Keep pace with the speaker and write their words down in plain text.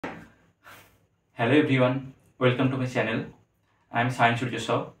Hello everyone, welcome to my channel. I am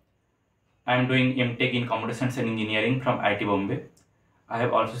Sayan. I am doing MTech in Computer Science and Engineering from IIT Bombay. I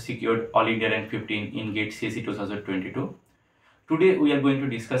have also secured All India Rank 15 in GATE CSE 2022. Today we are going to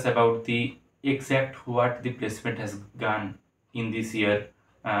discuss about the exact what the placement has gone in this year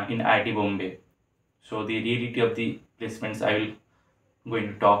in IIT Bombay. So the reality of the placements I will going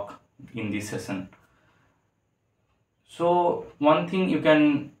to talk in this session. So one thing you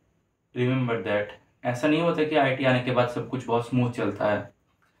can remember that ऐसा नहीं होता कि IIT आने के बाद सब कुछ बहुत स्मूथ चलता है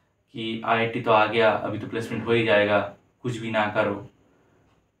कि आईआईटी तो आ गया, अभी तो प्लेसमेंट हो ही जाएगा, कुछ भी ना करो।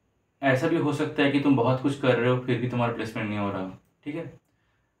 ऐसा भी हो सकता है कि तुम बहुत कुछ कर रहे हो फिर भी तुम्हारा प्लेसमेंट नहीं हो रहा। ठीक है,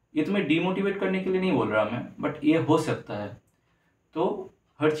 ये तुम्हें डीमोटिवेट करने के लिए नहीं बोल रहा मैं, बट ये हो सकता है, तो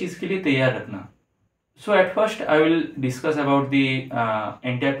हर चीज़ के लिए तैयार रखना। So at first I will discuss about the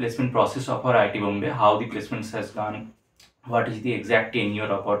entire placement process of our IIT Bombay, how the placements has gone, what is the exact tenure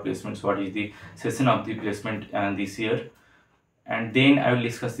of our placements, what is the session of the placement this year, and then I will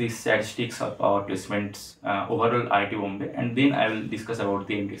discuss the statistics of our placements overall IIT Bombay, and then I will discuss about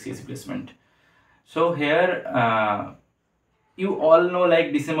the MTech placement. So here you all know,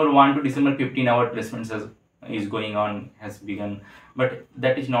 like December 1 to December 15 our placements is going on, has begun, but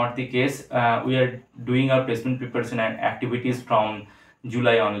that is not the case. We are doing our placement preparation and activities from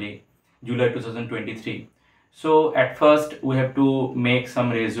July only, July 2023. So at first we have to make some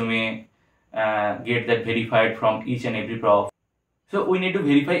resume, get that verified from each and every prof. So we need to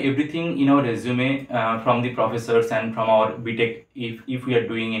verify everything in our resume from the professors and from our BTech. If we are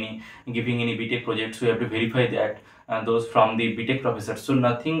doing giving any BTech projects, we have to verify that those from the BTech professors. So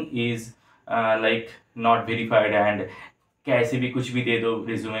nothing is like not verified and कैसे भी कुछ भी दे दो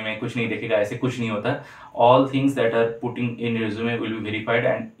resume में, कुछ नहीं देखेगा, ऐसे कुछ नहीं होता. All things that are putting in resume will be verified,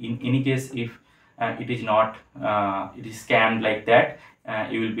 and in any case if it is not it is scammed like that,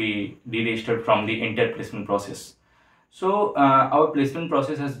 you will be deregistered from the entire placement process. So our placement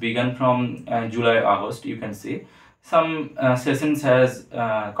process has begun from July, August. You can see some sessions has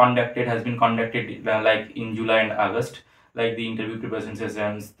been conducted like in July and August, like the interview preparation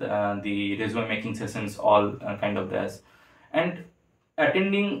sessions, the resume making sessions, all kind of this. And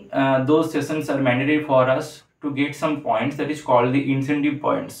attending those sessions are mandatory for us to get some points that is called the incentive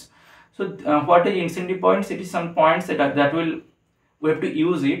points. So what are incentive points? It is some points that we have to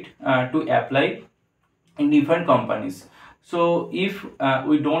use it to apply in different companies. So if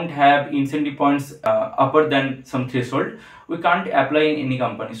we don't have incentive points upper than some threshold, we can't apply in any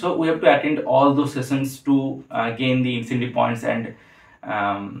company. So we have to attend all those sessions to gain the incentive points, and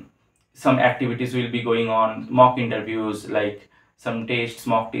some activities will be going on, mock interviews, like some tests,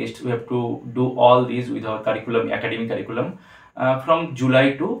 mock tests. We have to do all these with our curriculum, academic curriculum, from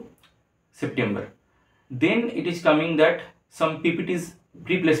July to September. Then it is coming that some PPTs,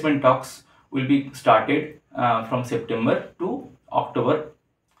 pre-placement talks, will be started from September to October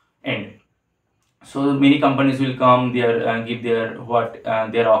end. So many companies will come there, give their what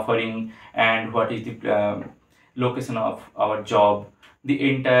they are offering and what is the location of our job,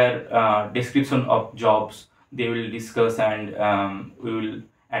 the entire description of jobs they will discuss, and we will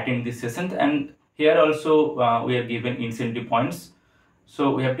attend this session. And here also we are given incentive points,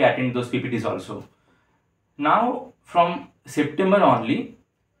 so we have to attend those PPTs also. Now from September only,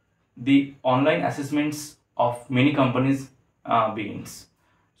 the online assessments of many companies begins.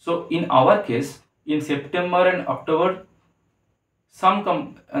 So in our case, in September and October,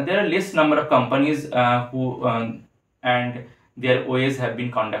 there are less number of companies who and their OAs have been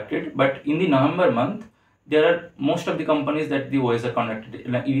conducted, but in the November month there are most of the companies that the OAs are conducted.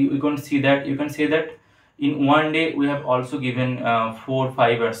 Like you can see that, you can say that in one day we have also given 4,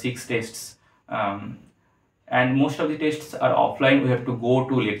 5 or 6 tests, and most of the tests are offline. We have to go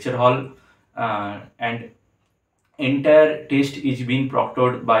to lecture hall, and entire test is being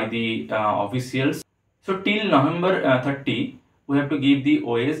proctored by the officials. So till November 30 we have to give the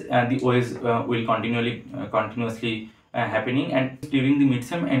OAs, and the OAs will continuously happening. And during the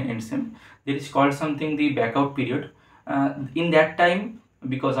midsem and endsem, there is called something the backout period. In that time,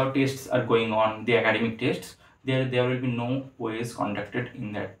 because our tests are going on, the academic tests, there will be no OAs conducted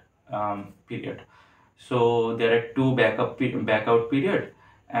in that period. So there are 2 backout period,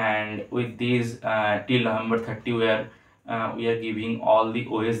 and with these till November 30 we are giving all the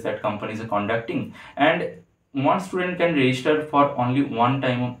OAs that companies are conducting. And one student can register for only one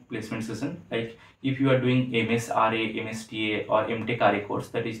time of placement session. Like if you are doing MSRA, MSTA or MTech RA course,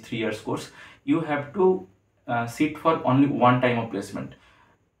 that is 3 years course, you have to sit for only one time of placement.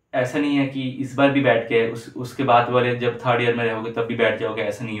 ऐसा नहीं है कि इस बार भी बैठ के उसके बाद वाले जब 3rd ईयर में रहोगे तब भी बैठ जाओगे,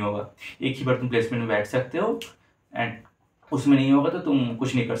 ऐसा नहीं होगा. एक ही बार तुम प्लेसमेंट में बैठ सकते हो, एंड उसमें नहीं होगा तो तुम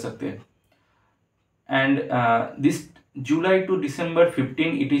कुछ नहीं कर सकते. and this July to December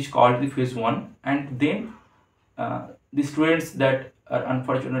 15 it is called the phase 1, and then the students that are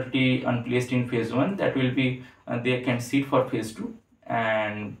unfortunately unplaced in phase 1, that will be they can sit for phase 2,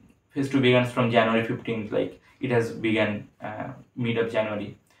 and phase 2 begins from January 15th, like it has begun mid of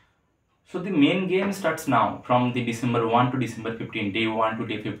January. So the main game starts now from the December 1 to December 15, day 1 to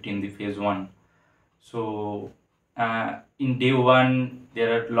day 15, the phase 1. So in day 1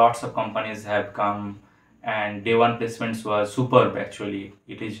 there are lots of companies have come, and day 1 placements was superb. Actually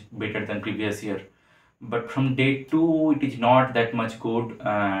it is better than previous year, but from day 2 it is not that much good,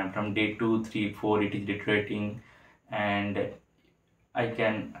 and from day 2, 3, 4 it is deteriorating, and I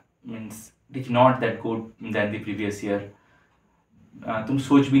can means it is not that good than the previous year. तुम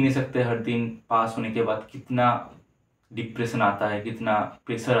सोच भी नहीं सकते हर दिन पास होने के बाद कितना डिप्रेशन आता है, कितना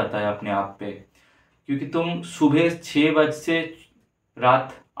प्रेशर आता है अपने आप पे, क्योंकि तुम सुबह 6 बजे से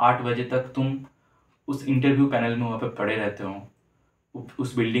रात 8 बजे तक तुम उस इंटरव्यू पैनल में वहाँ पे पड़े रहते हो,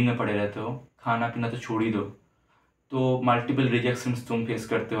 उस बिल्डिंग में पड़े रहते हो, खाना पीना तो छोड़ ही दो, तो मल्टीपल रिजेक्शंस तुम फेस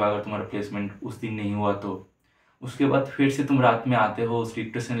करते हो अगर तुम्हारा प्लेसमेंट उस दिन नहीं हुआ तो। उसके बाद फिर से तुम रात में आते हो उस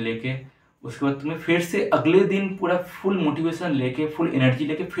डिप्रेशन लेके, उसके बाद तुम्हें फिर से अगले दिन पूरा फुल मोटिवेशन लेके, फुल एनर्जी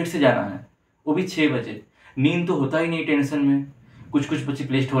लेके फिर से जाना है, वो भी 6 बजे। नींद तो होता ही नहीं टेंशन में, कुछ कुछ बच्चे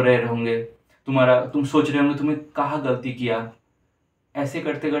प्लेस्ड हो रहे होंगे, तुम सोच रहे होंगे तुम्हें कहाँ गलती किया। ऐसे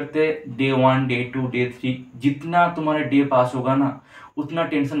करते करते डे 1, डे 2, डे 3 जितना तुम्हारा डे पास होगा ना उतना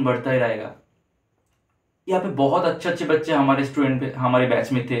टेंशन बढ़ता ही रहेगा। यहाँ पे बहुत अच्छे बच्चे हमारे स्टूडेंट पे हमारे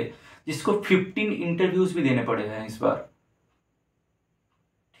बैच में थे जिसको 15 इंटरव्यूज भी देने पड़े हैं इस बार।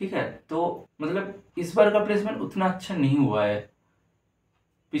 ठीक है, तो मतलब इस बार का प्लेसमेंट उतना अच्छा नहीं हुआ है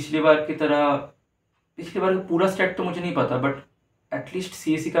पिछली बार की तरह। पिछली बार का पूरा स्टैट तो मुझे नहीं पता, बट एटलीस्ट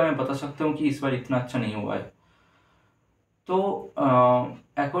CSE का मैं बता सकता हूँ कि इस बार इतना अच्छा नहीं हुआ है। तो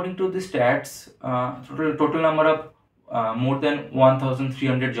according to the stats total number of more than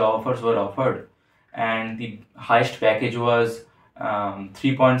 1,300 job offers were offered, and the highest package was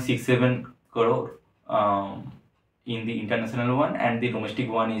 3.67 crore in the international one, and the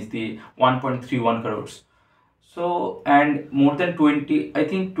domestic one is the 1.31 crores. So, and more than 20, I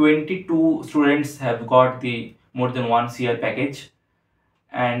think 22 students have got the more than 1 CR package,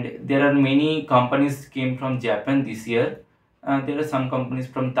 and there are many companies came from Japan this year. There are some companies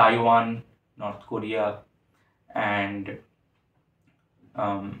from Taiwan, North Korea, and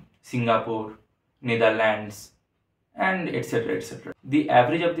Singapore, Netherlands, and etc etc. The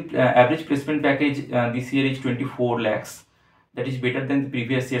average of the average placement package this year is 24 lakhs. That is better than the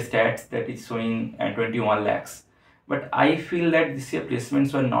previous year stats that is showing 21 lakhs. But I feel that this year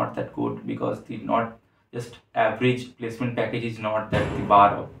placements were not that good, because the not just average placement package is not that the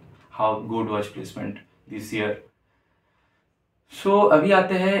bar of how good was placement this year. So अभी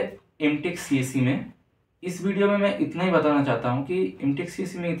आते हैं MTech CSE में। इस video में मैं इतना ही बताना चाहता हूँ कि MTech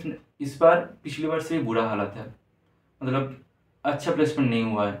CSE में इस बार पिछली बार से बुरा हालत है, मतलब अच्छा प्लेसमेंट नहीं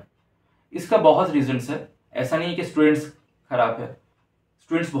हुआ है। इसका बहुत रीजंस है, ऐसा नहीं है कि स्टूडेंट्स खराब है,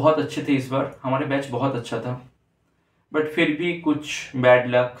 स्टूडेंट्स बहुत अच्छे थे इस बार, हमारे बैच बहुत अच्छा था, बट फिर भी कुछ बैड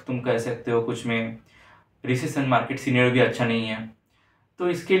लक तुम कह सकते हो, कुछ में रिसेशन मार्केट सीनियर भी अच्छा नहीं है, तो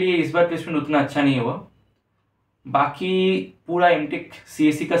इसके लिए इस बार प्लेसमेंट उतना अच्छा नहीं हुआ। बाकी पूरा MTech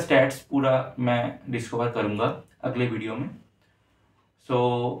CSE का स्टैट्स पूरा मैं डिस्कवर करूँगा अगले वीडियो में। So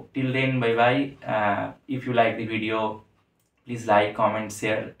till then, bye bye. If you like the video, please like, comment,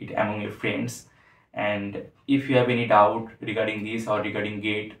 share it among your friends. And if you have any doubt regarding this or regarding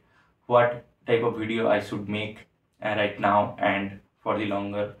GATE, what type of video I should make right now and for the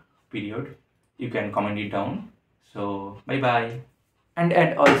longer period, you can comment it down. So bye bye. And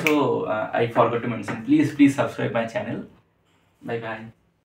also I forgot to mention, please subscribe my channel. Bye bye.